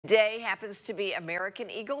Today happens to be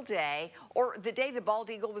American Eagle Day, or the day the bald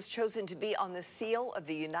eagle was chosen to be on the seal of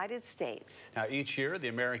the United States. Now, each year, the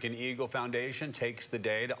American Eagle Foundation takes the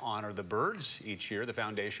day to honor the birds. Each year, the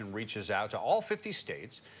foundation reaches out to all 50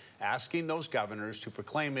 states, asking those governors to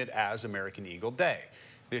proclaim it as American Eagle Day.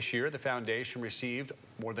 This year, the foundation received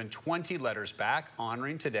more than 20 letters back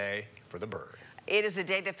honoring today for the bird. It is a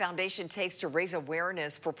day the foundation takes to raise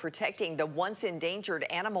awareness for protecting the once endangered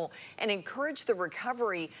animal and encourage the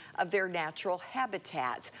recovery of their natural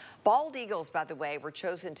habitats. Bald eagles, by the way, were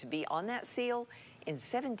chosen to be on that seal in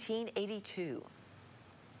 1782.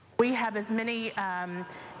 We have as many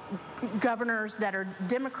governors that are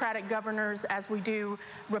Democratic governors as we do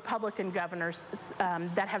Republican governors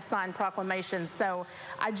that have signed proclamations. So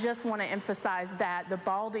I just want to emphasize that the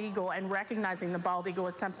bald eagle and recognizing the bald eagle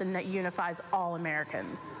is something that unifies all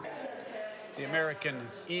Americans. The American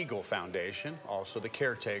Eagle Foundation, also the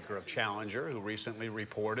caretaker of Challenger, who recently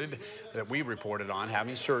reported that we reported on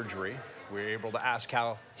having surgery. We were able to ask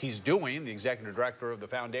how he's doing. The executive director of the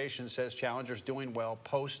foundation says Challenger's doing well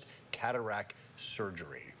post-cataract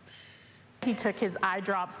surgery. He took his eye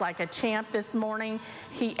drops like a champ this morning.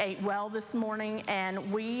 He ate well this morning,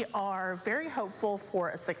 and we are very hopeful for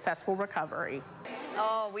a successful recovery.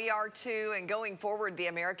 Oh, we are too. And going forward, the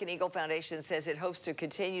American Eagle Foundation says it hopes to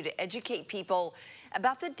continue to educate people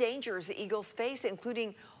about the dangers eagles face,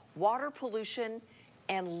 including water pollution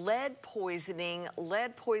and lead poisoning.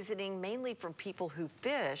 Lead poisoning mainly from people who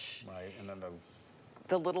fish. Right, and then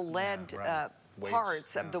the little lead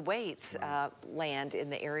parts weights, of the weights land in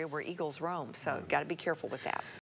the area where eagles roam. So got to be careful with that.